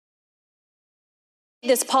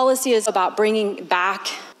This policy is about bringing back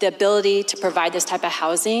the ability to provide this type of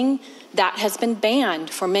housing that has been banned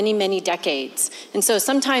for many, many decades. And so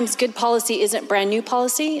sometimes good policy isn't brand new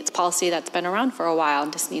policy, it's policy that's been around for a while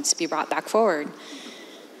and just needs to be brought back forward.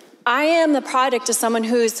 I am the product of someone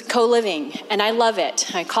who's co-living, and I love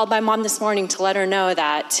it. I called my mom this morning to let her know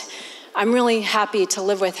that I'm really happy to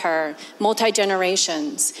live with her,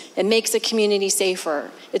 multi-generations. It makes the community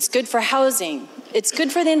safer. It's good for housing. It's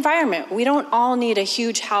good for the environment. We don't all need a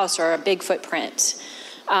huge house or a big footprint.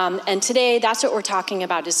 And today, that's what we're talking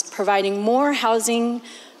about, is providing more housing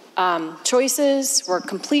choices. We're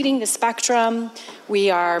completing the spectrum. We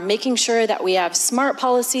are making sure that we have smart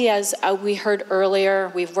policy, as we heard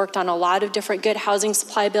earlier. We've worked on a lot of different good housing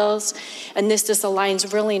supply bills, and this just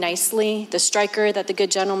aligns really nicely. The striker that the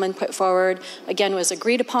good gentleman put forward, again, was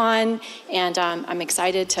agreed upon, and I'm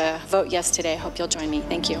excited to vote yes today. I hope you'll join me.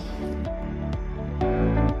 Thank you.